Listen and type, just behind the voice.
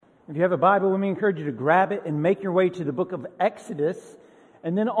If you have a Bible, let me encourage you to grab it and make your way to the book of Exodus,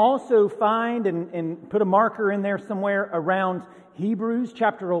 and then also find and put a marker in there somewhere around Hebrews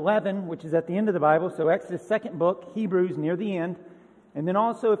chapter 11, which is at the end of the Bible. So Exodus, second book, Hebrews near the end. And then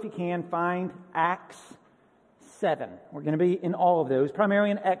also, if you can, find Acts 7. We're going to be in all of those.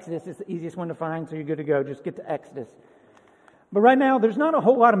 Primarily in Exodus. It's the easiest one to find, so you're good to go. Just get to Exodus. But right now, there's not a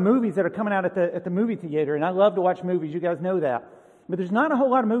whole lot of movies that are coming out at the movie theater, and I love to watch movies. You guys know that. But there's not a whole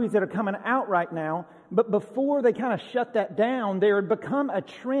lot of movies that are coming out right now. But before they kind of shut that down, there had become a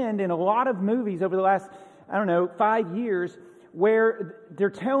trend in a lot of movies over the last, 5 years, where they're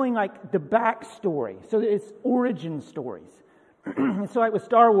telling like the backstory. So it's origin stories. So like with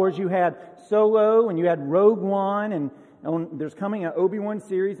Star Wars, you had Solo and you had Rogue One, and there's coming an Obi-Wan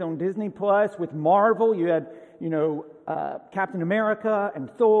series on Disney Plus. With Marvel, you had, Captain America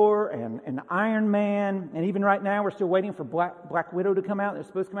and Thor and Iron Man. And even right now, we're still waiting for Black Widow to come out. They're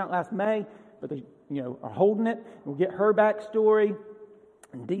supposed to come out last May, but they, are holding it. We'll get her backstory.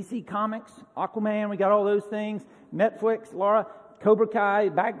 And DC Comics, Aquaman, we got all those things. Netflix, Laura, Cobra Kai,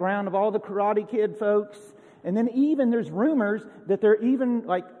 background of all the Karate Kid folks. And then even there's rumors that they're even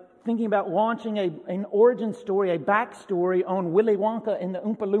like thinking about launching an origin story, a backstory on Willy Wonka and the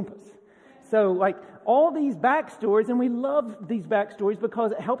Oompa Loompas. So like all these backstories, and we love these backstories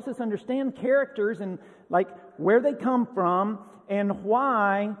because it helps us understand characters and like where they come from and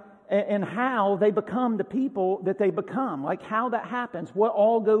why and how they become the people that they become. Like how that happens, what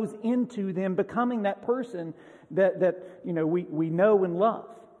all goes into them becoming that person that we know and love.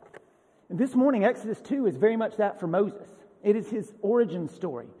 And this morning, Exodus 2 is very much that for Moses. It is his origin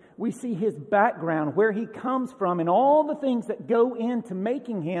story. We see his background, where he comes from, and all the things that go into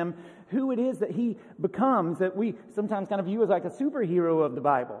making him who it is that he becomes, that we sometimes kind of view as like a superhero of the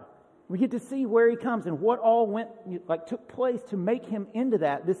Bible. We get to see where he comes and what all took place to make him into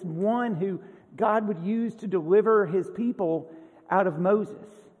that. This one who God would use to deliver his people out of Moses.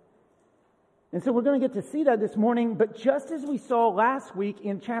 And so we're going to get to see that this morning, but just as we saw last week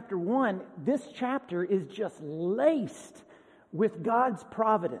in chapter 1, this chapter is just laced with God's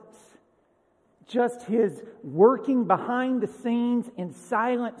providence. Just his working behind the scenes in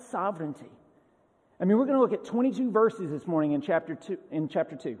silent sovereignty. I mean, we're going to look at 22 verses this morning in chapter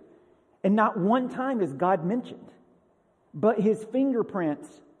 2. And not one time is God mentioned, but his fingerprints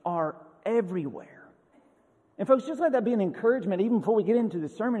are everywhere. And folks, just let that be an encouragement, even before we get into the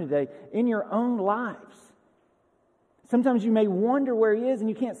sermon today, in your own lives. Sometimes you may wonder where he is and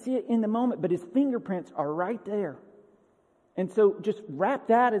you can't see it in the moment, but his fingerprints are right there. And so just wrap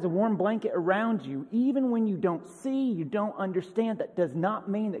that as a warm blanket around you. Even when you don't see, you don't understand, that does not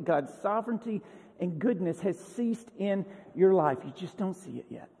mean that God's sovereignty and goodness has ceased in your life. You just don't see it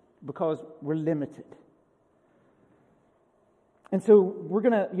yet because we're limited. And so we're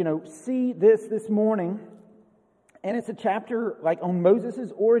going to, see this morning. And it's a chapter like on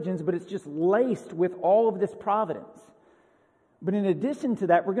Moses' origins, but it's just laced with all of this providence. But in addition to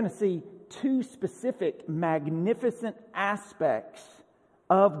that, we're going to see two specific, magnificent aspects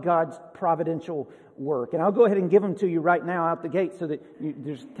of God's providential work. And I'll go ahead and give them to you right now out the gate so that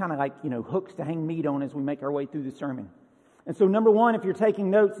there's kind of like, hooks to hang meat on as we make our way through the sermon. And so number one, if you're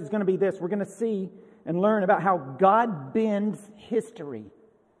taking notes, is going to be this. We're going to see and learn about how God bends history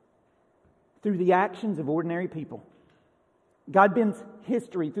through the actions of ordinary people. God bends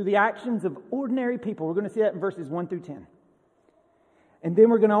history through the actions of ordinary people. We're going to see that in verses 1 through 10. And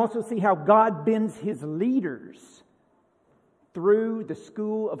then we're going to also see how God bends his leaders through the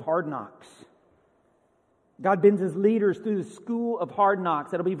school of hard knocks. God bends his leaders through the school of hard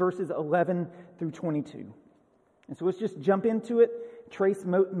knocks. That'll be verses 11 through 22. And so let's just jump into it, trace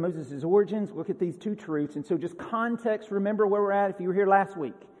Moses' origins, look at these two truths. And so just context, remember where we're at if you were here last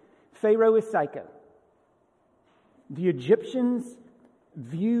week. Pharaoh is psycho. The Egyptians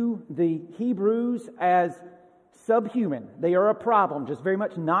view the Hebrews as subhuman. They are a problem, just very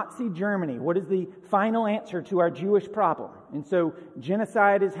much Nazi Germany. What is the final answer to our Jewish problem? And so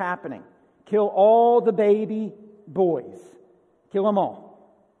genocide is happening. Kill all the baby boys. Kill them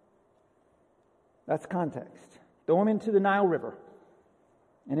all. That's context. Throw them into the Nile River.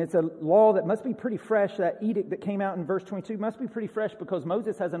 And it's a law that must be pretty fresh. That edict that came out in verse 22 must be pretty fresh because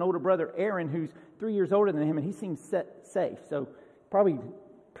Moses has an older brother, Aaron, who's 3 years older than him, and he seems safe. So probably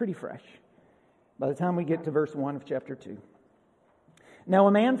pretty fresh by the time we get to verse 1 of chapter 2. Now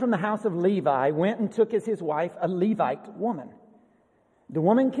a man from the house of Levi went and took as his wife a Levite woman. The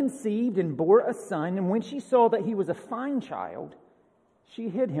woman conceived and bore a son, and when she saw that he was a fine child, she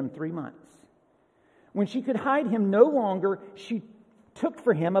hid him 3 months. When she could hide him no longer, she took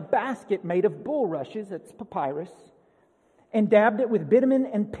for him a basket made of bulrushes, that's papyrus, and dabbed it with bitumen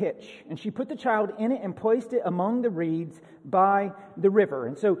and pitch. And she put the child in it and placed it among the reeds by the river.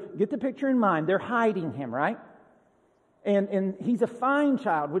 And so get the picture in mind. They're hiding him, right? And he's a fine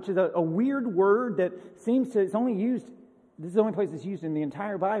child, which is a weird word that seems to, it's only used, this is the only place it's used in the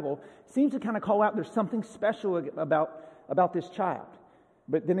entire Bible, seems to kind of call out there's something special about this child.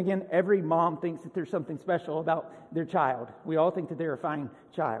 But then again, every mom thinks that there's something special about their child. We all think that they're a fine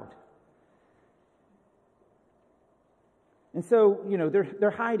child. And so,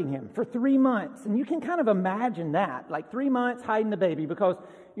 they're hiding him for 3 months. And you can kind of imagine that, like 3 months hiding the baby, because,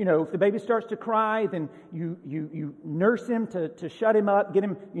 if the baby starts to cry, then you nurse him to shut him up, get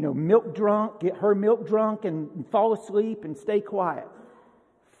him, milk drunk, get her milk drunk, and fall asleep and stay quiet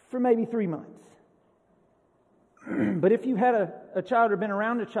for maybe 3 months. But if you had a child or been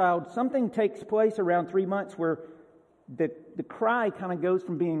around a child, something takes place around 3 months where the cry kind of goes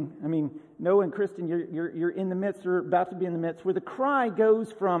from being, Noah and Kristen, you're in the midst, or about to be in the midst, where the cry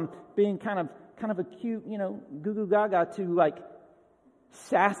goes from being kind of a cute, goo goo gaga to like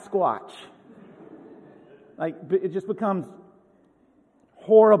Sasquatch. Like it just becomes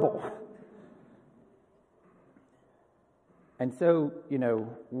horrible. And so,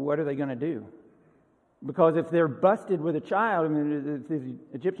 what are they going to do? Because if they're busted with a child, if the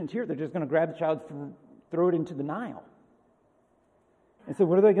Egyptians here, they're just going to grab the child, throw it into the Nile. And so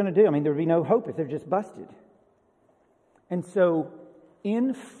what are they going to do? There would be no hope if they're just busted. And so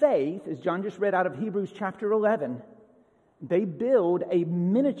in faith, as John just read out of Hebrews chapter 11, they build a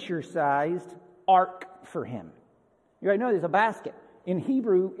miniature-sized ark for him. You already know there's a basket. In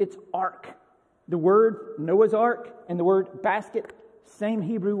Hebrew, it's ark. The word Noah's ark and the word basket, same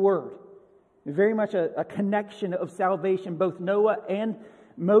Hebrew word. Very much a connection of salvation. Both Noah and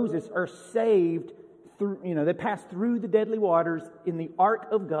Moses are saved through, they pass through the deadly waters in the ark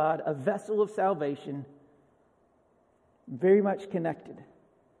of God, a vessel of salvation, very much connected.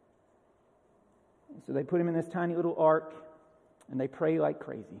 So they put him in this tiny little ark, and they pray like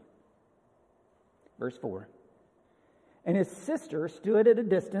crazy. Verse 4. And his sister stood at a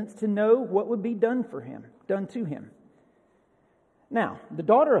distance to know what would be done to him. Now, the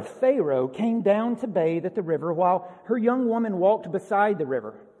daughter of Pharaoh came down to bathe at the river while her young woman walked beside the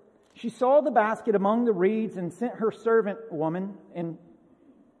river. She saw the basket among the reeds and sent her servant woman, and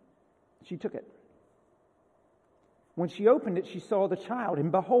she took it. When she opened it, she saw the child,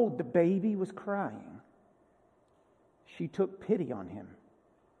 and behold, the baby was crying. She took pity on him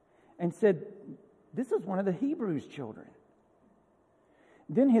and said, "This is one of the Hebrews' children."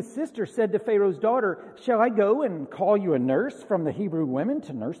 Then his sister said to Pharaoh's daughter, "Shall I go and call you a nurse from the Hebrew women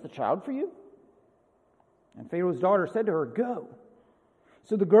to nurse the child for you?" And Pharaoh's daughter said to her, "Go."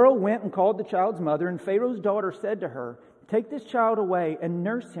 So the girl went and called the child's mother, and Pharaoh's daughter said to her, "Take this child away and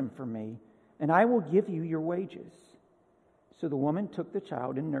nurse him for me, and I will give you your wages." So the woman took the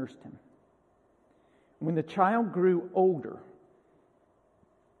child and nursed him. When the child grew older,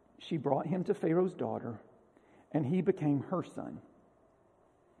 she brought him to Pharaoh's daughter, and he became her son.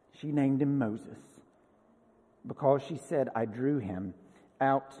 She named him Moses, because she said, "I drew him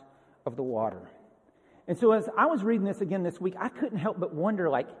out of the water." And so as I was reading this again this week, I couldn't help but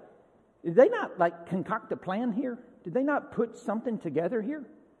wonder, did they not concoct a plan here? Did they not put something together here?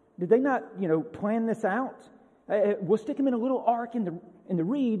 Did they not, plan this out? We'll stick him in a little ark in the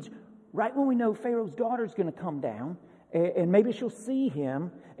reeds right when we know Pharaoh's daughter's going to come down, and maybe she'll see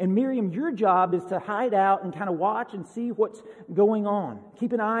him. And Miriam, your job is to hide out and kind of watch and see what's going on.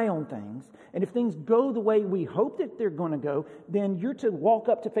 Keep an eye on things. And if things go the way we hope that they're going to go, then you're to walk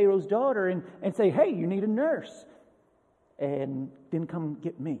up to Pharaoh's daughter and say, "Hey, you need a nurse. And then come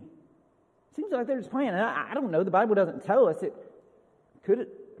get me." Seems like they're just planning. I don't know. The Bible doesn't tell us.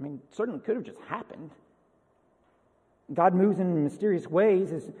 Certainly could have just happened. God moves in mysterious ways.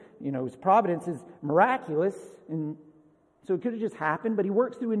 His providence is miraculous, and so it could have just happened, but he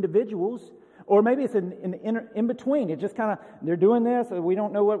works through individuals. Or maybe it's in between. It just kind of, they're doing this, we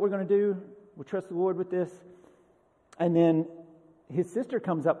don't know what we're going to do. We'll trust the Lord with this. And then his sister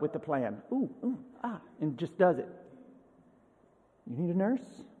comes up with the plan. And just does it. You need a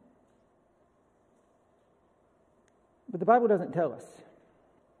nurse? But the Bible doesn't tell us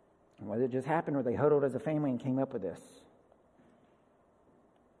whether it just happened or they huddled as a family and came up with this.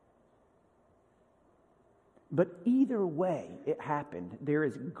 But either way it happened, there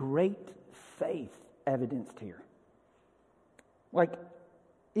is great faith evidenced here.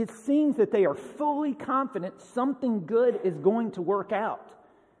 It seems that they are fully confident something good is going to work out.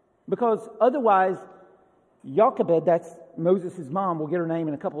 Because otherwise, Jochebed, that's Moses' mom, we'll get her name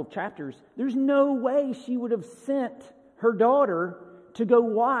in a couple of chapters, there's no way she would have sent her daughter to go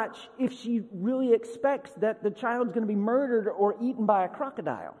watch if she really expects that the child's going to be murdered or eaten by a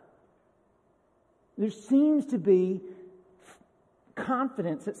crocodile. There seems to be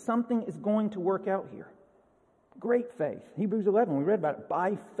confidence that something is going to work out here. Great faith. Hebrews 11, we read about it.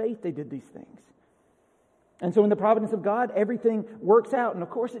 By faith they did these things. And so in the providence of God, everything works out. And of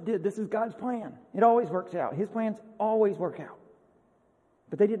course it did. This is God's plan. It always works out. His plans always work out.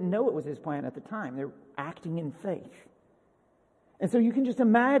 But they didn't know it was His plan at the time. They were acting in faith. And so you can just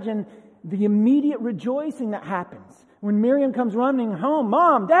imagine the immediate rejoicing that happens when Miriam comes running home.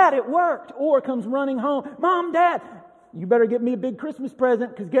 Mom, Dad, it worked. Or comes running home. Mom, Dad, you better get me a big Christmas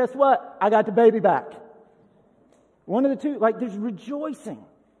present because guess what? I got the baby back. One of the two, there's rejoicing.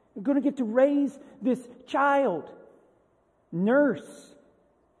 We're going to get to raise this child. Nurse.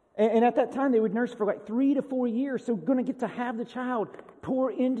 And at that time, they would nurse for 3 to 4 years. So we're going to get to have the child,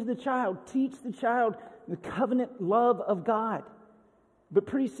 pour into the child, teach the child the covenant love of God. But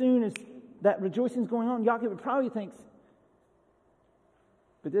pretty soon as that rejoicing is going on, Yaakov probably thinks,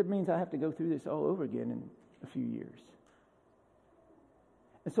 but that means I have to go through this all over again in a few years.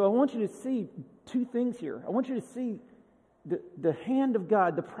 And so I want you to see two things here. I want you to see the hand of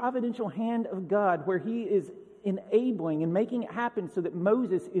God, the providential hand of God, where He is enabling and making it happen so that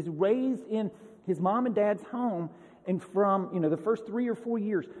Moses is raised in his mom and dad's home, and from the first 3 or 4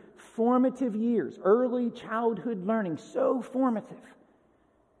 years, formative years, early childhood learning, so formative.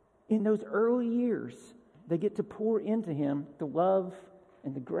 In those early years, they get to pour into him the love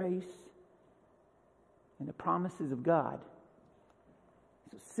and the grace and the promises of God.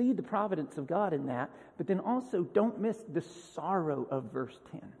 So see the providence of God in that, but then also don't miss the sorrow of verse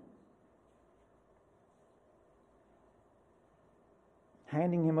 10.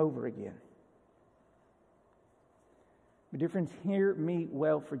 Handing him over again. But dear friends, hear me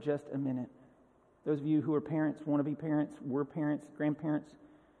well for just a minute. Those of you who are parents, want to be parents, were parents, grandparents,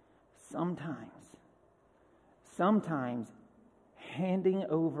 sometimes handing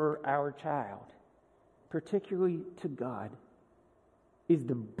over our child, particularly to God, is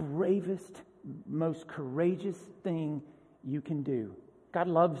the bravest, most courageous thing you can do. God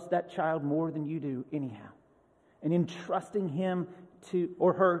loves that child more than you do anyhow. And entrusting him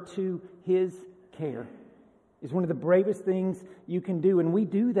or her to His care is one of the bravest things you can do. And we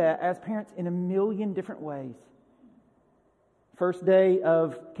do that as parents in a million different ways. First day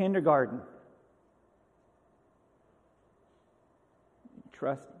of kindergarten.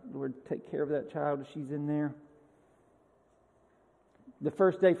 Trust the Lord to take care of that child as she's in there. The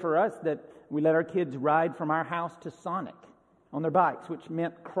first day for us that we let our kids ride from our house to Sonic on their bikes, which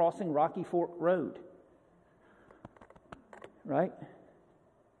meant crossing Rocky Fork Road. Right?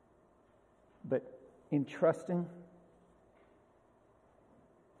 But entrusting.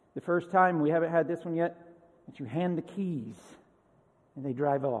 The first time, we haven't had this one yet, that you hand the keys and they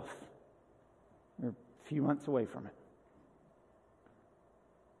drive off. They're a few months away from it.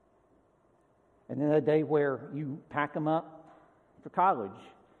 And then a day where you pack them up for college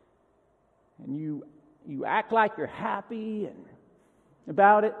and you act like you're happy and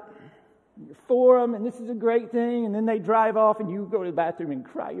about it. You're for them, and this is a great thing, and then they drive off, and you go to the bathroom and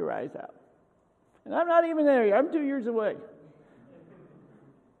cry your eyes out. And I'm not even there yet. I'm 2 years away.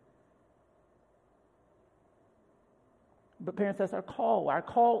 But parents, that's our call. Our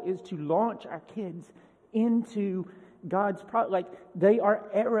call is to launch our kids into God's they are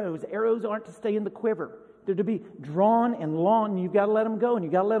arrows. Arrows aren't to stay in the quiver. They're to be drawn and launched, and you've got to let them go, and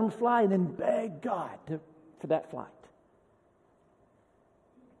you've got to let them fly, and then beg God for that flight.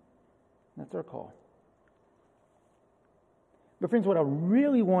 That's our call. But friends, what I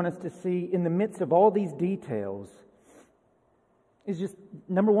really want us to see in the midst of all these details is just,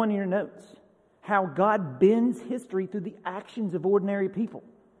 number one in your notes, how God bends history through the actions of ordinary people.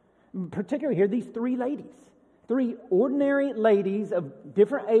 Particularly here, these three ladies. 3 ordinary ladies of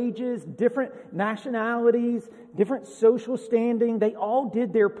different ages, different nationalities, different social standing. They all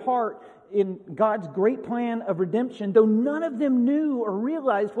did their part in God's great plan of redemption, though none of them knew or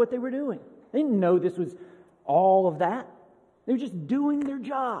realized what they were doing. They didn't know this was all of that. They were just doing their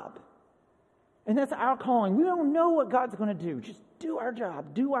job. And that's our calling. We don't know what God's going to do. Just do our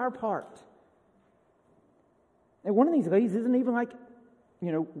job. Do our part. And one of these ladies isn't even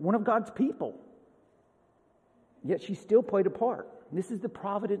one of God's people. Yet she still played a part. This is the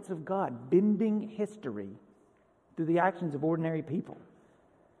providence of God, bending history through the actions of ordinary people.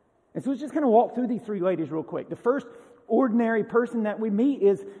 And so let's just kind of walk through these 3 ladies real quick. The first ordinary person that we meet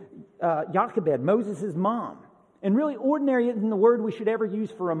is Jochebed, Moses' mom. And really, ordinary isn't the word we should ever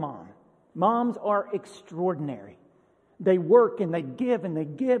use for a mom. Moms are extraordinary. They work and they give and they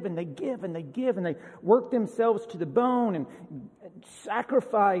give and they give and they give and they work themselves to the bone and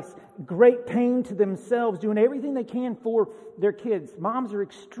sacrifice great pain to themselves, doing everything they can for their kids. Moms are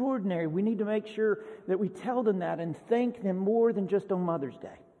extraordinary. We need to make sure that we tell them that and thank them more than just on Mother's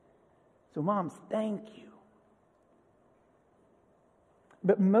Day. So moms, thank you.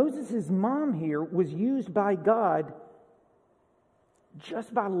 But Moses' mom here was used by God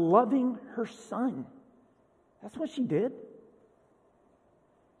just by loving her son. That's what she did.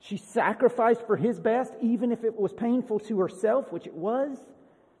 She sacrificed for his best, even if it was painful to herself, which it was.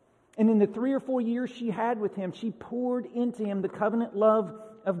 And in the 3 or 4 years she had with him, she poured into him the covenant love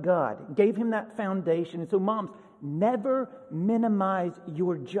of God, gave him that foundation. And so moms, never minimize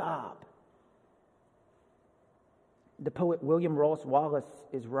your job. The poet William Ross Wallace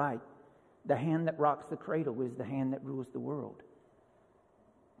is right. The hand that rocks the cradle is the hand that rules the world.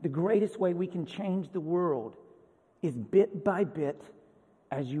 The greatest way we can change the world is bit by bit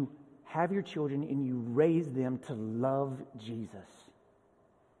as you have your children and you raise them to love Jesus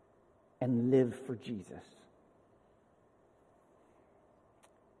and live for Jesus.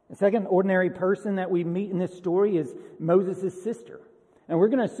 The second ordinary person that we meet in this story is Moses' sister. And we're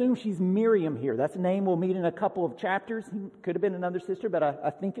going to assume she's Miriam here. That's a name we'll meet in a couple of chapters. Could have been another sister, but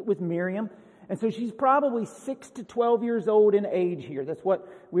I think it was Miriam. And so she's probably 6 to 12 years old in age here. That's what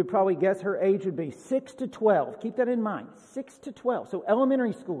we'd probably guess her age would be. 6 to 12. Keep that in mind. 6 to 12. So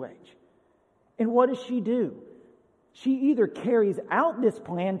elementary school age. And what does she do? She either carries out this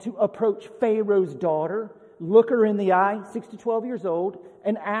plan to approach Pharaoh's daughter, look her in the eye, 6 to 12 years old,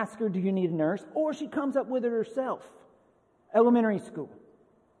 and ask her, do you need a nurse? Or she comes up with it herself. Elementary school.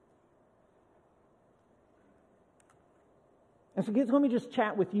 And so kids, let me just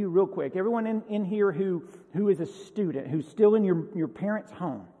chat with you real quick. Everyone in here who is a student, who's still in your parents'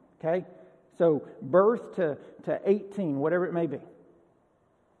 home, okay? So birth to 18, whatever it may be.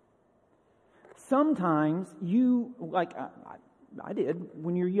 Sometimes you, like I did,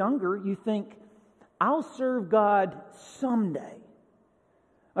 when you're younger, you think, I'll serve God someday.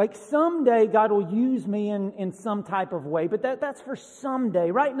 Like someday God will use me in some type of way, but that's for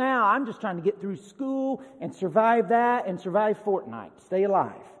someday. Right now, I'm just trying to get through school and survive that and survive Fortnite. Stay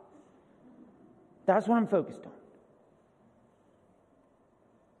alive. That's what I'm focused on.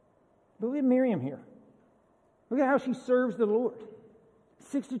 But look at Miriam here. Look at how she serves the Lord.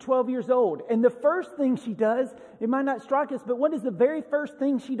 6 to 12 years old. And the first thing she does, it might not strike us, but what is the very first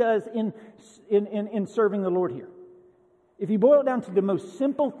thing she does in serving the Lord here? If you boil it down to the most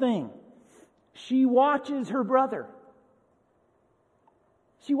simple thing, she watches her brother.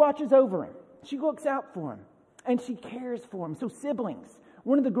 She watches over him. She looks out for him. And she cares for him. So siblings,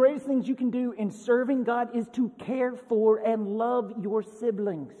 one of the greatest things you can do in serving God is to care for and love your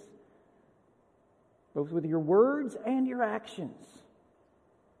siblings. Both with your words and your actions.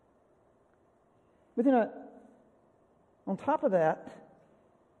 But then on top of that,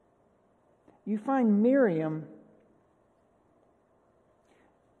 you find Miriam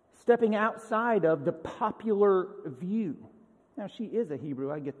stepping outside of the popular view. Now, she is a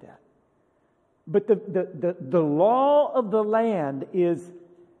Hebrew, I get that. But the law of the land is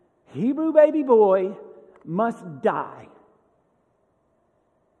Hebrew baby boy must die.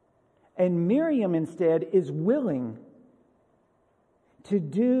 And Miriam instead is willing to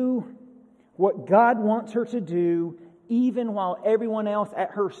do what God wants her to do, even while everyone else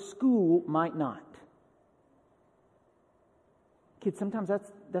at her school might not. Kids, sometimes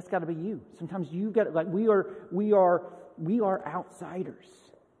that's got to be you. Sometimes you've got, like, we are outsiders.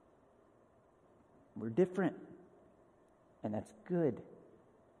 We're different, and that's good.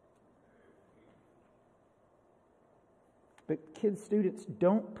 But kids, students,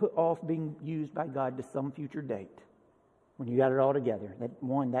 don't put off being used by God to some future date when you got it all together.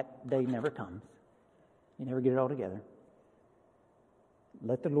 That day never comes. You never get it all together.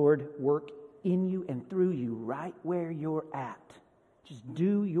 Let the Lord work in you and through you right where you're at. Just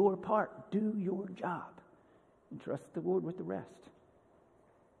do your part. Do your job. And trust the Lord with the rest.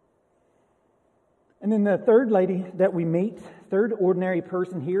 And then the third lady that we meet, third ordinary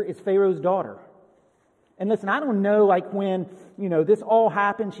person here, is Pharaoh's daughter. And listen, I don't know, like when, this all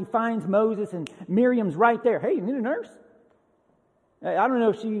happened, she finds Moses and Miriam's right there. Hey, you need a nurse? I don't know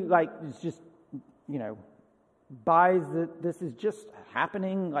if she, is just, buys that this is just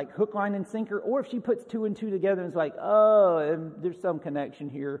happening, like hook, line, and sinker, or if she puts 2 and 2 together and is like, oh, there's some connection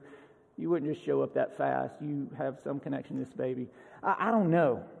here. You wouldn't just show up that fast. You have some connection to this baby. I don't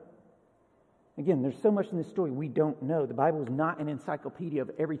know. Again, there's so much in this story we don't know. The Bible is not an encyclopedia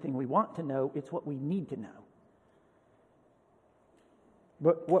of everything we want to know. It's what we need to know.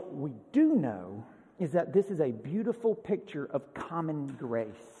 But what we do know is that this is a beautiful picture of common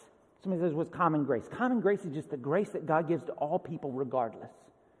grace. Somebody says, what's common grace? Common grace is just the grace that God gives to all people regardless.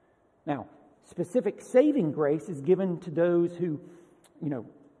 Now, specific saving grace is given to those who,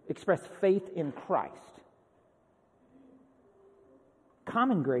 express faith in Christ.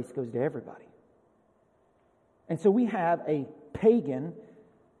 Common grace goes to everybody. And so we have a pagan,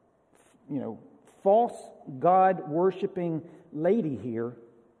 false God-worshiping lady here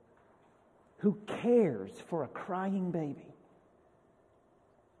who cares for a crying baby.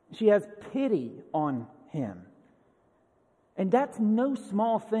 She has pity on him. And that's no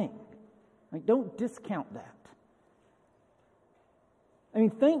small thing. Don't discount that.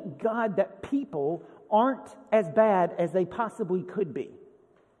 Thank God that people aren't as bad as they possibly could be.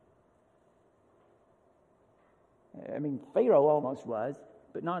 Pharaoh almost was,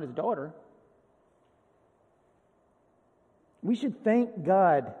 but not his daughter. We should thank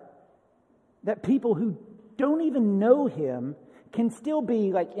God that people who don't even know him can still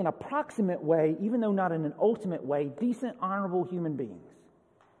be, in a proximate way, even though not in an ultimate way, decent, honorable human beings.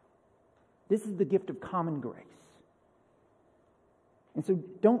 This is the gift of common grace. And so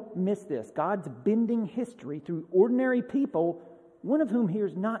don't miss this. God's bending history through ordinary people, one of whom here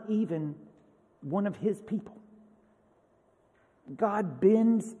is not even one of his people. God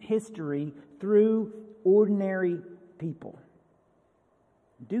bends history through ordinary people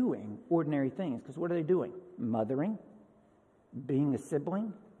doing ordinary things. Because what are they doing? Mothering, being a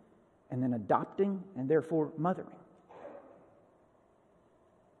sibling, and then adopting, and therefore mothering.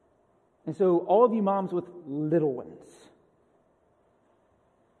 And so all of you moms with little ones,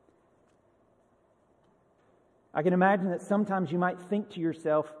 I can imagine that sometimes you might think to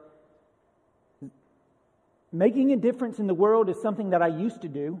yourself, making a difference in the world is something that I used to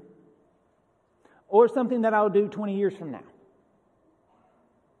do, or something that I'll do 20 years from now.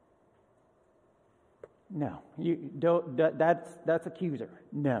 No, you don't. That's accuser.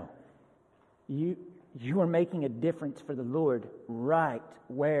 No, you are making a difference for the Lord right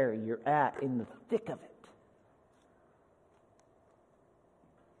where you're at, in the thick of it,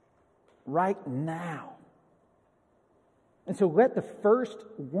 right now. And so let the first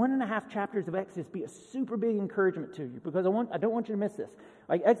 1.5 chapters of Exodus be a super big encouragement to you, because I don't want you to miss this.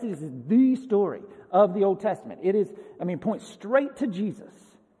 Exodus is the story of the Old Testament. It is, points straight to Jesus.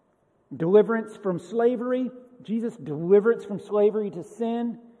 Deliverance from slavery, Jesus' deliverance from slavery to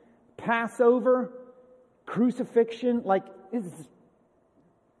sin, Passover, crucifixion.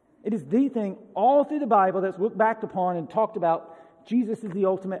 It is the thing all through the Bible that's looked back upon and talked about. Jesus is the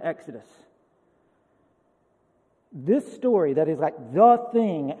ultimate Exodus. This story that is the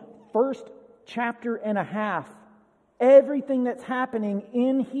thing, first chapter and a half, everything that's happening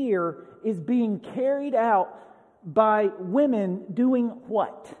in here is being carried out by women doing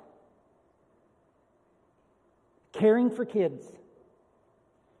what? Caring for kids.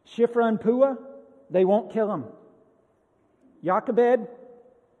 Shiphrah and Puah, they won't kill him. Jochebed,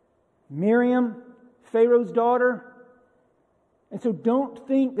 Miriam, Pharaoh's daughter. And so don't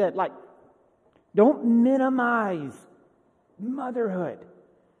think that, don't minimize motherhood.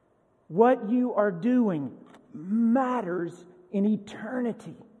 What you are doing matters in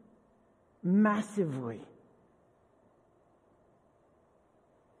eternity massively.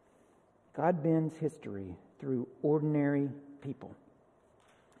 God bends history through ordinary people.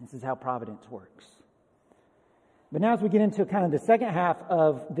 This is how providence works. But now as we get into kind of the second half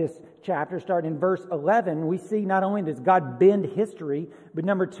of this chapter, starting in verse 11, we see not only does God bend history, but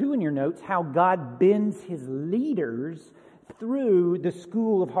number 2 in your notes, how God bends his leaders through the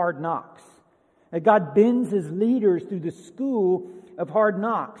school of hard knocks. That God bends his leaders through the school of hard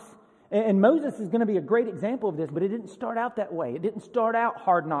knocks. And Moses is going to be a great example of this, but it didn't start out that way. It didn't start out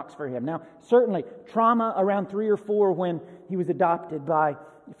hard knocks for him. Now, certainly, trauma around 3 or 4 when he was adopted by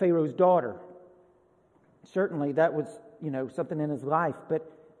Pharaoh's daughter. Certainly, that was, something in his life. But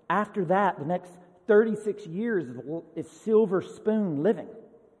after that, the next 36 years is silver spoon living.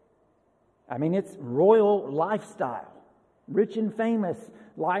 It's royal lifestyle, rich and famous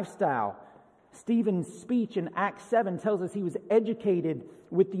lifestyle. Stephen's speech in Acts 7 tells us he was educated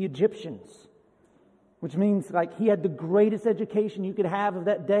with the Egyptians, which means he had the greatest education you could have of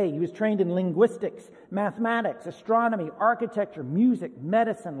that day. He was trained in linguistics, mathematics, astronomy, architecture, music,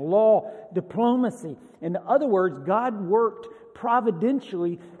 medicine, law, diplomacy. In other words, God worked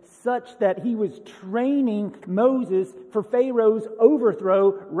providentially such that he was training Moses for Pharaoh's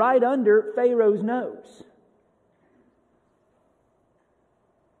overthrow right under Pharaoh's nose.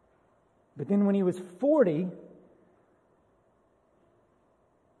 But then when he was 40,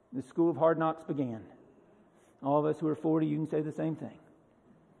 the school of hard knocks began. All of us who are 40, you can say the same thing.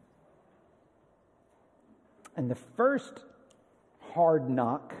 And the first hard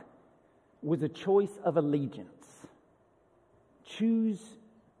knock was a choice of allegiance. Choose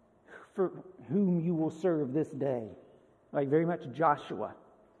for whom you will serve this day. Like very much Joshua.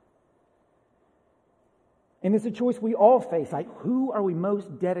 And it's a choice we all face. Like, who are we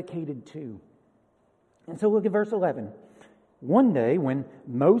most dedicated to? And so look at verse 11. One day when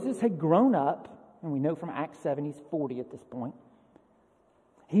Moses had grown up, and we know from Acts 7 he's 40 at this point,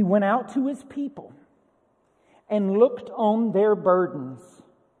 he went out to his people and looked on their burdens.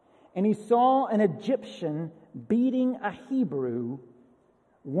 And he saw an Egyptian beating a Hebrew,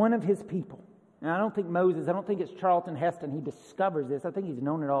 one of his people. Now, I don't think it's Charlton Heston. He discovers this. I think he's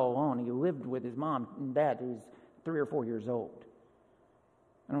known it all along. He lived with his mom and dad who was 3 or 4 years old.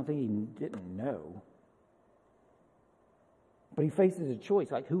 I don't think he didn't know. But he faces a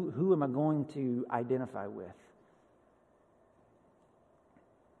choice, like who am I going to identify with?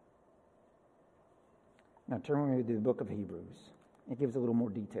 Now turn with me to the book of Hebrews. It gives a little more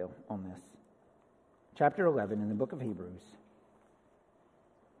detail on this. Chapter 11 in the book of Hebrews.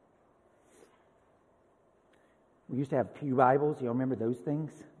 We used to have pew Bibles. You all remember those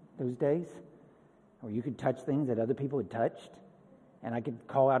things, those days? Where you could touch things that other people had touched. And I could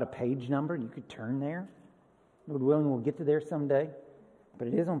call out a page number and you could turn there. Lord willing, we'll get to there someday. But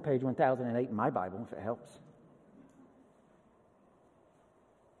it is on page 1008 in my Bible, if it helps.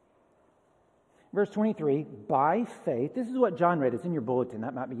 Verse 23, by faith, this is what John read. It's in your bulletin.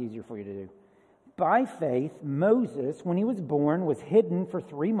 That might be easier for you to do. By faith, Moses, when he was born, was hidden for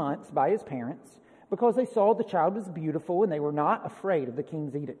 3 months by his parents because they saw the child was beautiful and they were not afraid of the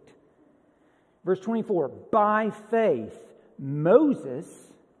king's edict. Verse 24, by faith, Moses,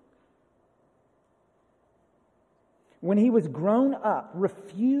 when he was grown up,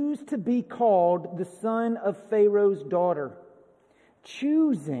 refused to be called the son of Pharaoh's daughter,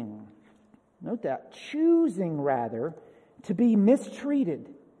 choosing rather to be mistreated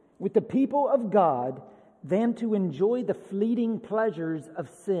with the people of God than to enjoy the fleeting pleasures of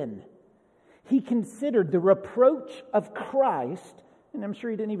sin. He considered the reproach of Christ, and I'm sure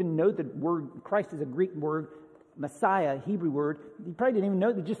he didn't even know the word, Christ is a Greek word, Messiah, Hebrew word. He probably didn't even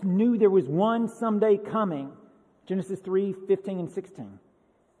know, he just knew there was one someday coming. Genesis 3, 15 and 16.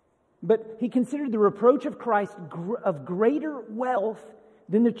 But he considered the reproach of Christ of greater wealth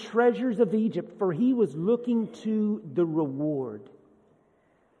than the treasures of Egypt, for he was looking to the reward.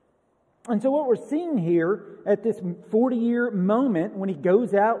 And so what we're seeing here at this 40-year moment when he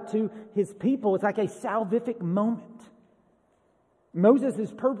goes out to his people, it's like a salvific moment. Moses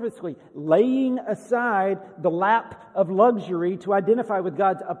is purposely laying aside the lap of luxury to identify with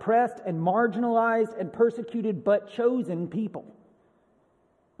God's oppressed and marginalized and persecuted but chosen people.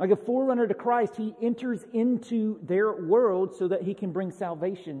 Like a forerunner to Christ, he enters into their world so that he can bring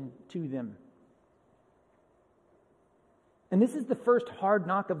salvation to them. And this is the first hard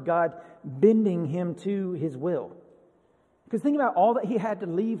knock of God bending him to his will. Because think about all that he had to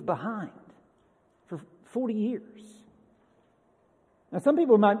leave behind for 40 years. Now, some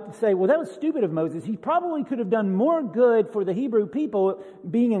people might say, well, that was stupid of Moses. He probably could have done more good for the Hebrew people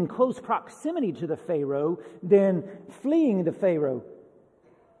being in close proximity to the Pharaoh than fleeing the Pharaoh.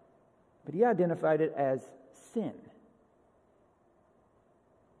 But he identified it as sin.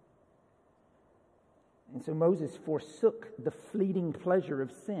 And so Moses forsook the fleeting pleasure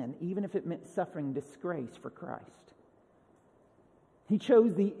of sin, even if it meant suffering disgrace for Christ. He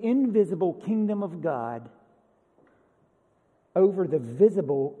chose the invisible kingdom of God over the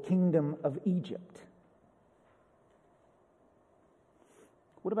visible kingdom of Egypt.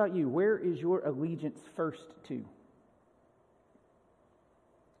 What about you? Where is your allegiance first to?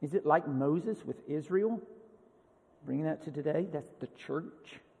 Is it like Moses with Israel? Bringing that to today, that's the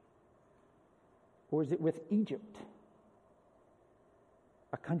church. Or is it with Egypt,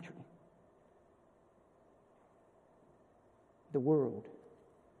 a country, the world?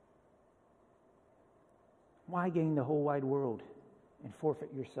 Why gain the whole wide world and forfeit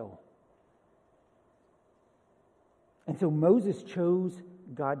your soul? And so Moses chose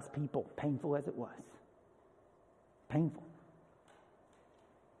God's people, painful as it was. Painful.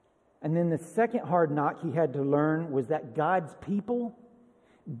 And then the second hard knock he had to learn was that God's people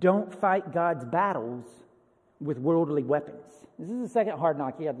don't fight God's battles with worldly weapons. This is the second hard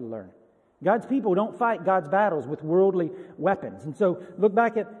knock he had to learn. God's people don't fight God's battles with worldly weapons. And so look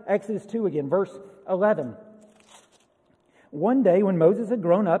back at Exodus 2 again, verse 11. One day when Moses had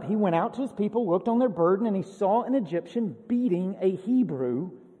grown up, he went out to his people, looked on their burden, and he saw an Egyptian beating a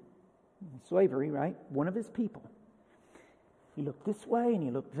Hebrew, slavery, right? One of his people. He looked this way and he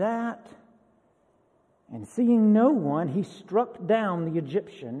looked that. And seeing no one, he struck down the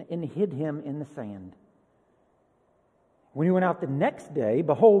Egyptian and hid him in the sand. When he went out the next day,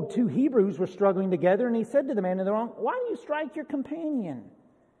 behold, 2 Hebrews were struggling together, and he said to the man in the wrong, "Why do you strike your companion?"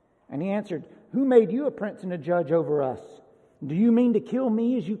 And he answered, "Who made you a prince and a judge over us? Do you mean to kill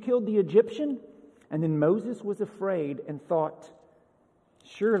me as you killed the Egyptian?" And then Moses was afraid and thought,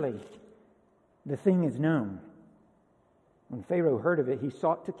 "Surely the thing is known." When Pharaoh heard of it, he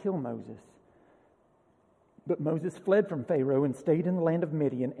sought to kill Moses. But Moses fled from Pharaoh and stayed in the land of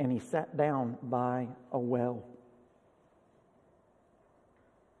Midian, and he sat down by a well.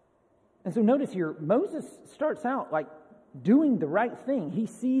 And so notice here, Moses starts out like doing the right thing. He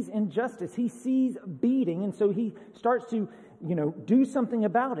sees injustice. He sees beating. And so he starts to, do something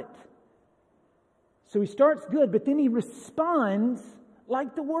about it. So he starts good, but then he responds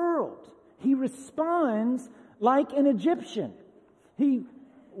like the world. He responds like an Egyptian. He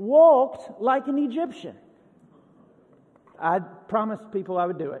walked like an Egyptian. I promised people I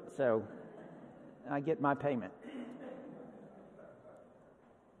would do it, so I get my payment.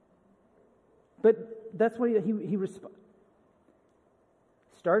 But that's what he responds.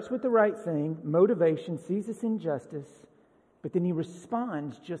 Starts with the right thing, motivation, sees this injustice, but then he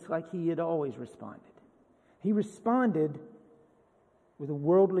responds just like he had always responded. He responded with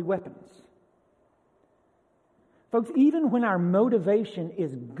worldly weapons. Folks, even when our motivation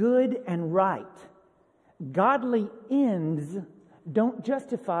is good and right, godly ends don't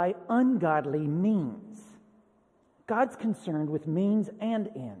justify ungodly means. God's concerned with means and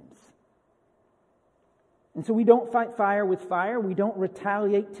ends. And so we don't fight fire with fire. We don't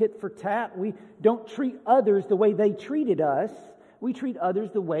retaliate tit for tat. We don't treat others the way they treated us. We treat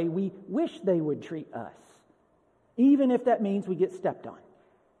others the way we wish they would treat us, even if that means we get stepped on.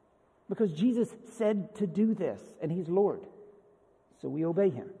 Because Jesus said to do this, and He's Lord. So we obey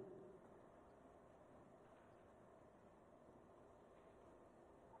Him.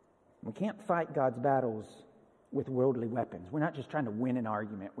 We can't fight God's battles with worldly weapons. We're not just trying to win an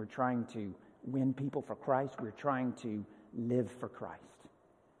argument. We're trying to win people for Christ. We're trying to live for Christ.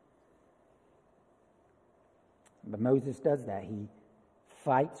 But Moses does that. He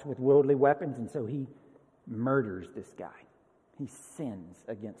fights with worldly weapons, and so he murders this guy. He sins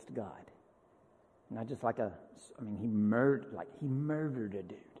against God. Not just he murdered a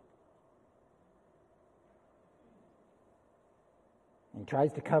dude. And he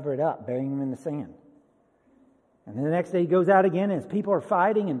tries to cover it up, burying him in the sand. And then the next day he goes out again, and his people are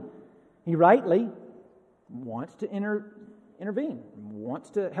fighting, and he rightly wants to intervene, wants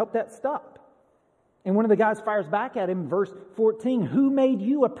to help that stop. And one of the guys fires back at him, verse 14, "Who made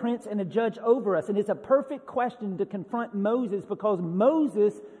you a prince and a judge over us?" And it's a perfect question to confront Moses, because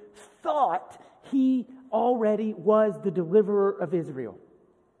Moses thought he already was the deliverer of Israel.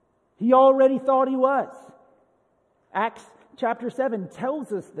 He already thought he was. Acts chapter 7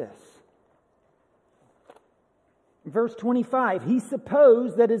 tells us this. Verse 25, he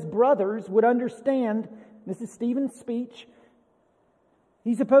supposed that his brothers would understand, this is Stephen's speech,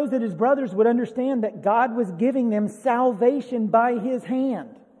 he supposed that his brothers would understand that God was giving them salvation by his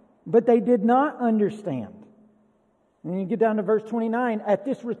hand, but they did not understand. And you get down to verse 29, at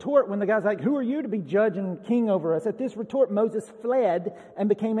this retort, when the guy's like, "Who are you to be judge and king over us?" At this retort, Moses fled and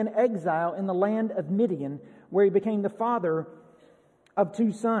became an exile in the land of Midian, where he became the father of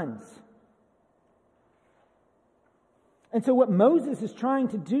 2 sons. And so what Moses is trying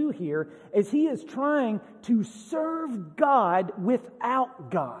to do here is he is trying to serve God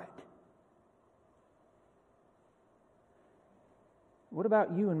without God. What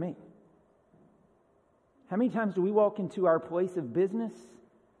about you and me? How many times do we walk into our place of business?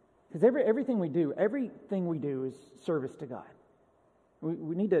 Because everything we do is service to God.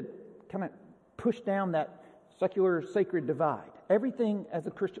 We need to kind of push down that secular sacred divide. Everything as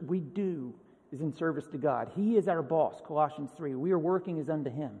a Christian we do is in service to God. He is our boss, Colossians 3. We are working as unto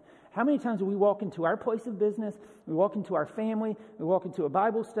Him. How many times do we walk into our place of business, we walk into our family, we walk into a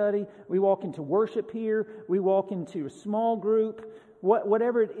Bible study, we walk into worship here, we walk into a small group,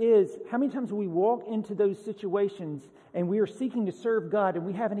 whatever it is, how many times do we walk into those situations and we are seeking to serve God and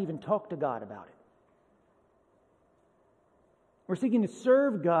we haven't even talked to God about it? We're seeking to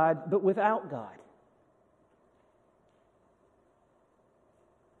serve God, but without God.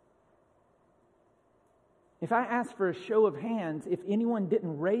 If I asked for a show of hands, if anyone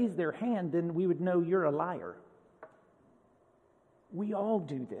didn't raise their hand, then we would know you're a liar. We all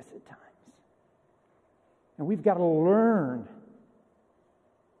do this at times. And we've got to learn.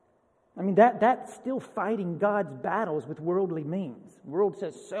 I mean, that's still fighting God's battles with worldly means. The world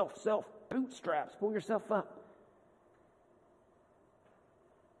says self, bootstraps, pull yourself up.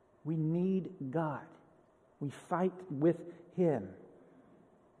 We need God. We fight with Him.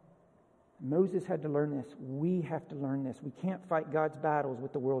 Moses had to learn this. We have to learn this. We can't fight God's battles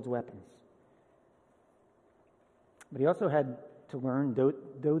with the world's weapons. But he also had to learn,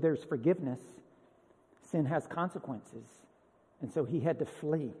 though there's forgiveness, sin has consequences. And so he had to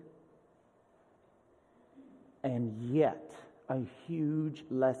flee. And yet, a huge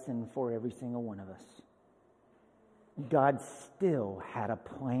lesson for every single one of us. God still had a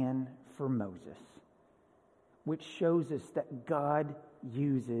plan for Moses, which shows us that God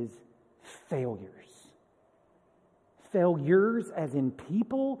uses failures. Failures as in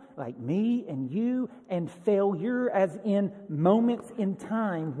people like me and you, and failure as in moments in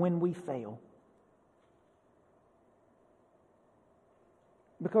time when we fail.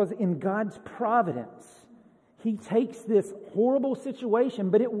 Because in God's providence, He takes this horrible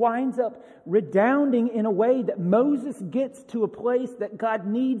situation, but it winds up redounding in a way that Moses gets to a place that God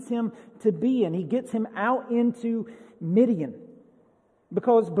needs him to be in. He gets him out into Midian.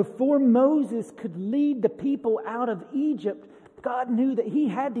 Because before Moses could lead the people out of Egypt, God knew that he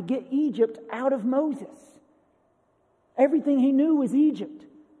had to get Egypt out of Moses. Everything he knew was Egypt.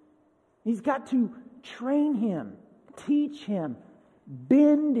 He's got to train him, teach him,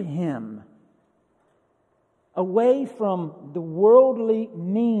 bend him away from the worldly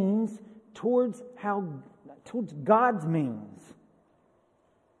means towards God's means.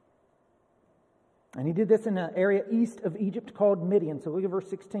 And he did this in an area east of Egypt called Midian. So look at verse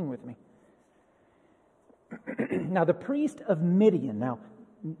 16 with me. Now the priest of Midian. Now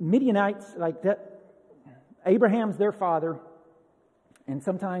Midianites, like that, Abraham's their father. And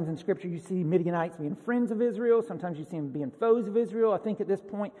sometimes in Scripture you see Midianites being friends of Israel. Sometimes you see them being foes of Israel. I think at this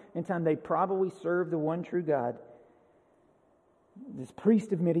point in time they probably served the one true God. This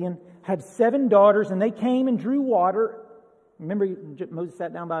priest of Midian had 7 daughters, and they came and drew water. Remember Moses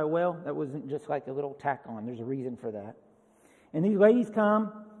sat down by a well? That wasn't just like a little tack on. There's a reason for that. And these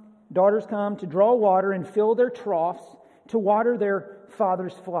daughters come to draw water and fill their troughs to water their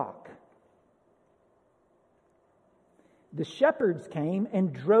father's flock. The shepherds came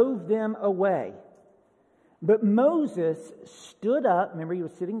and drove them away. But Moses stood up, remember he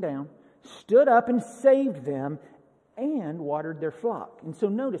was sitting down, stood up and saved them and watered their flock. And so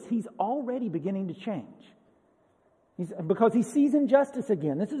notice, he's already beginning to change. Because he sees injustice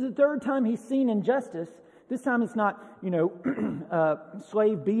again. This is the 3rd time he's seen injustice. This time it's not, a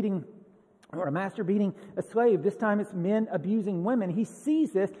slave beating or a master beating a slave. This time it's men abusing women. He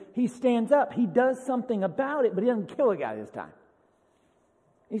sees this. He stands up. He does something about it, but he doesn't kill a guy this time.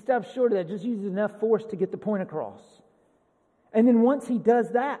 He stops short of that, just uses enough force to get the point across. And then once he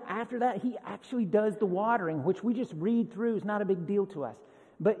does that, after that, he actually does the watering, which we just read through. Is not a big deal to us.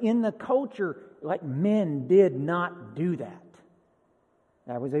 But in the culture, like, men did not do that.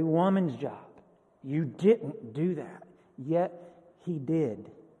 That was a woman's job. You didn't do that. Yet he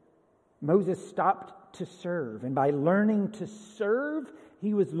did. Moses stopped to serve. And by learning to serve,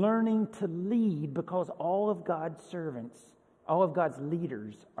 he was learning to lead, because all of God's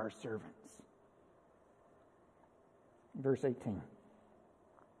leaders are servants. Verse 18.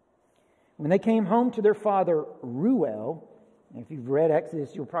 When they came home to their father Reuel, if you've read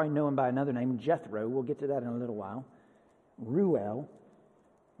Exodus, you'll probably know him by another name, Jethro. We'll get to that in a little while. Reuel.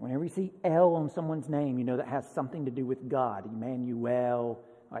 Whenever you see El on someone's name, you know that has something to do with God. Emmanuel.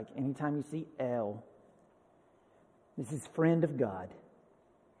 Like anytime you see El, this is friend of God.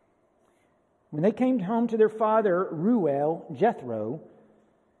 When they came home to their father Reuel, Jethro,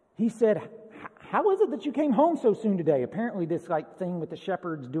 he said, "How is it that you came home so soon today?" Apparently this thing with the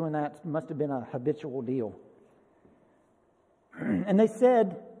shepherds doing that must have been a habitual deal. And they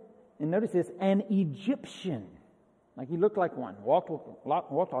said, and notice this, an Egyptian, like he looked like one, walked like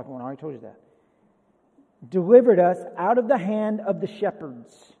one, I already told you that, delivered us out of the hand of the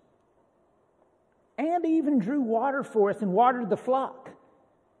shepherds, and even drew water for us and watered the flock.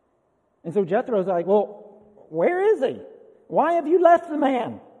 And so Jethro's like, well, where is he? Why have you left the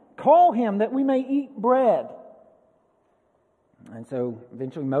man? Call him that we may eat bread. And so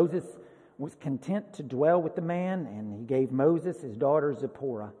eventually Moses was content to dwell with the man, and he gave Moses his daughter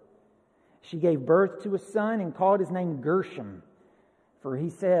Zipporah. She gave birth to a son and called his name Gershom, for he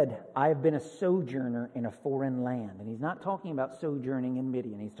said, "I have been a sojourner in a foreign land." And he's not talking about sojourning in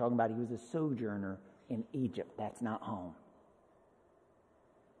Midian. He's talking about he was a sojourner in Egypt. That's not home.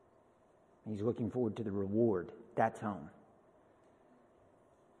 He's looking forward to the reward. That's home.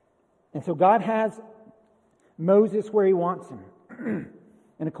 And so God has Moses where he wants him.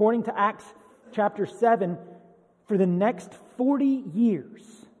 And according to Acts chapter 7, for the next 40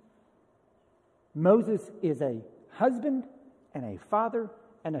 years, Moses is a husband and a father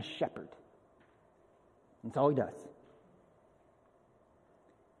and a shepherd. That's all he does.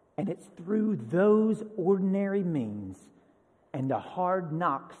 And it's through those ordinary means and the hard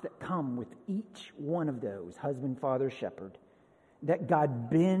knocks that come with each one of those, husband, father, shepherd, that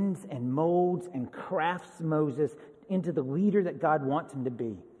God bends and molds and crafts Moses into the leader that God wants him to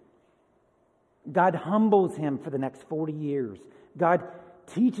be. God humbles him for the next 40 years. God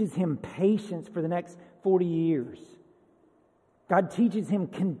teaches him patience for the next 40 years. God teaches him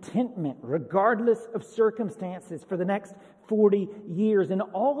contentment regardless of circumstances for the next 40 years. And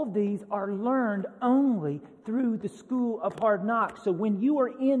all of these are learned only through the school of hard knocks. So when you are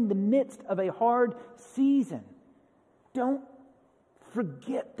in the midst of a hard season, don't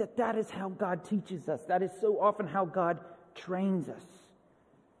forget that that is how God teaches us. That is so often how God trains us.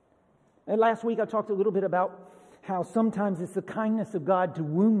 And last week I talked a little bit about how sometimes it's the kindness of God to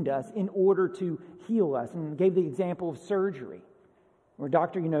wound us in order to heal us, and gave the example of surgery, where a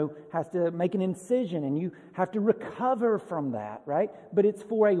doctor, has to make an incision and you have to recover from that, right? But it's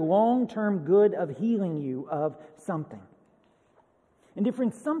for a long-term good of healing you of something. And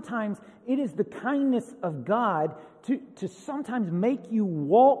different, sometimes it is the kindness of God to sometimes make you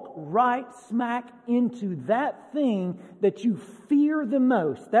walk right smack into that thing that you fear the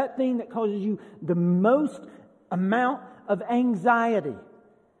most, that thing that causes you the most amount of anxiety,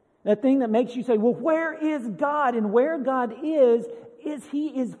 that thing that makes you say, well, where is God? And where God is He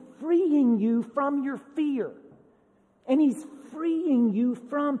is freeing you from your fear. And He's freeing you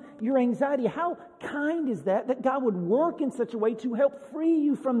from your anxiety. How kind is that God would work in such a way to help free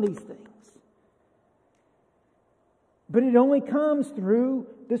you from these things? But it only comes through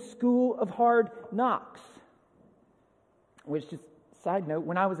the school of hard knocks. Which, just side note,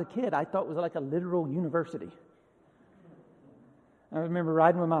 when I was a kid, I thought it was like a literal university. I remember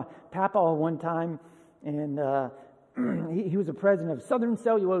riding with my papa one time, and he was a president of Southern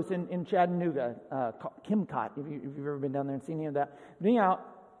Cellulose in Chattanooga, Kimcott, if you've ever been down there and seen any of that. But anyhow,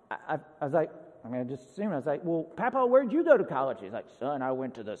 I was like, I just assumed, I was like, well, Papa, where'd you go to college? He's like, son, I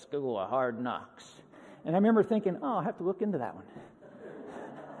went to the school of hard knocks. And I remember thinking, oh, I'll have to look into that one.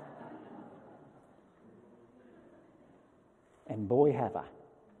 And boy, have I.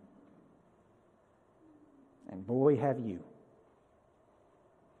 And boy, have you.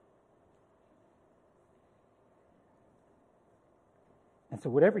 And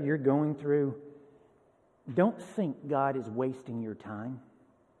so whatever you're going through, don't think God is wasting your time.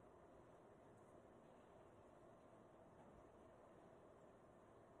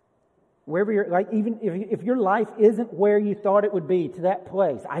 Wherever you're, like, even if your life isn't where you thought it would be, to that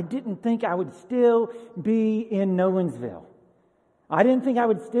place. I didn't think I would still be in Nolensville. I didn't think I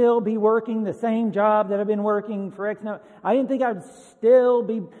would still be working the same job that I've been working for X number. I didn't think I would still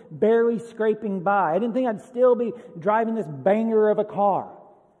be barely scraping by. I didn't think I'd still be driving this banger of a car.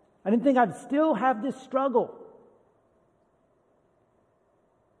 I didn't think I'd still have this struggle.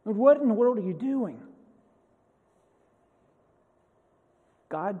 But what in the world are you doing?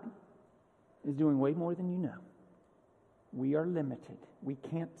 God is doing way more than you know. We are limited. We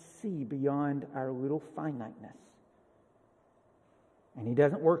can't see beyond our little finiteness. And He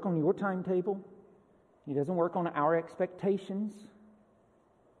doesn't work on your timetable. He doesn't work on our expectations.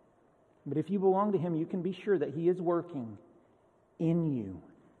 But if you belong to Him, you can be sure that He is working in you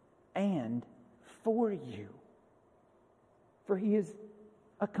and for you. For He is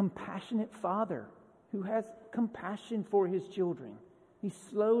a compassionate Father who has compassion for His children. He's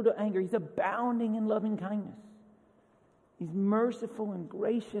slow to anger. He's abounding in loving kindness. He's merciful and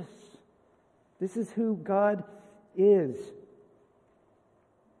gracious. This is who God is.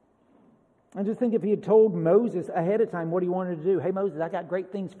 I just think if He had told Moses ahead of time what He wanted to do, hey Moses, I got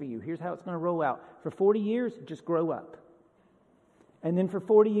great things for you. Here's how it's going to roll out. For 40 years, just grow up. And then for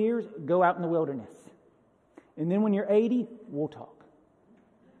 40 years, go out in the wilderness. And then when you're 80, we'll talk.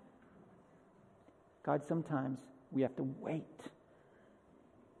 God, sometimes we have to wait.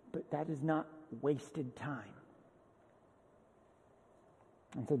 But that is not wasted time.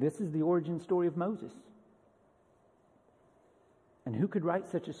 And so this is the origin story of Moses. And who could write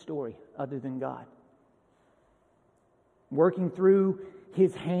such a story other than God? Working through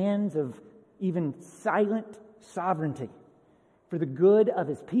His hands of even silent sovereignty for the good of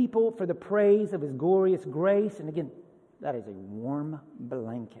His people, for the praise of His glorious grace. And again, that is a warm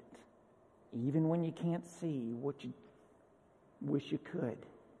blanket. Even when you can't see what you wish you could,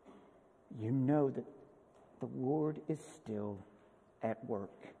 you know that the Lord is still at work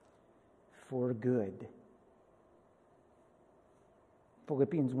for good.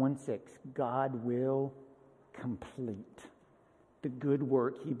 Philippians 1:6, God will complete the good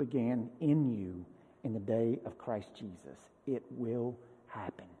work He began in you in the day of Christ Jesus. It will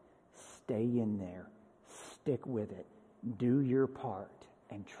happen. Stay in there. Stick with it. Do your part.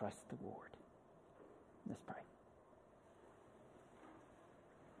 and trust the Lord. Let's pray.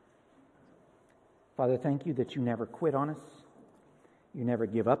 Father, thank you that you never quit on us. You never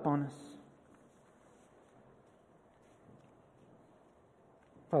give up on us.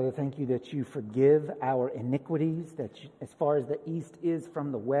 Father, thank you that you forgive our iniquities, that you, as far as the east is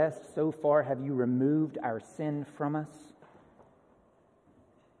from the west, so far have you removed our sin from us.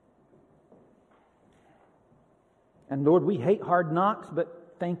 And Lord, we hate hard knocks,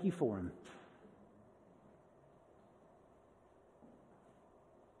 but thank you for them.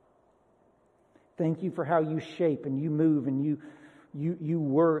 Thank you for how you shape and you move and you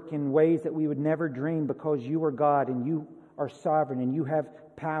work in ways that we would never dream, because you are God and you are sovereign and you have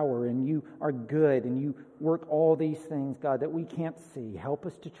power and you are good and you work all these things, God, that we can't see. Help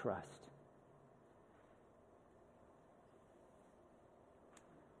us to trust.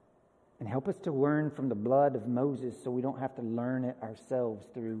 And help us to learn from the blood of Moses so we don't have to learn it ourselves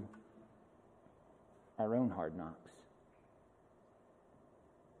through our own hard knocks.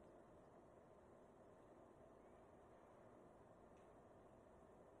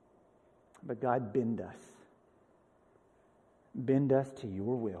 But God, bend us. Bend us to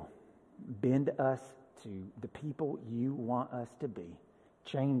your will. Bend us to the people you want us to be.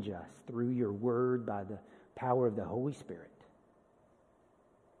 Change us through your word by the power of the Holy Spirit.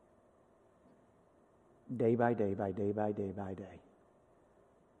 Day by day, by day, by day, by day.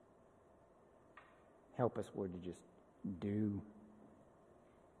 Help us, Lord, to just do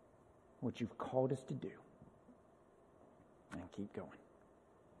what you've called us to do. And keep going.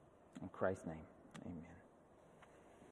 In Christ's name, amen.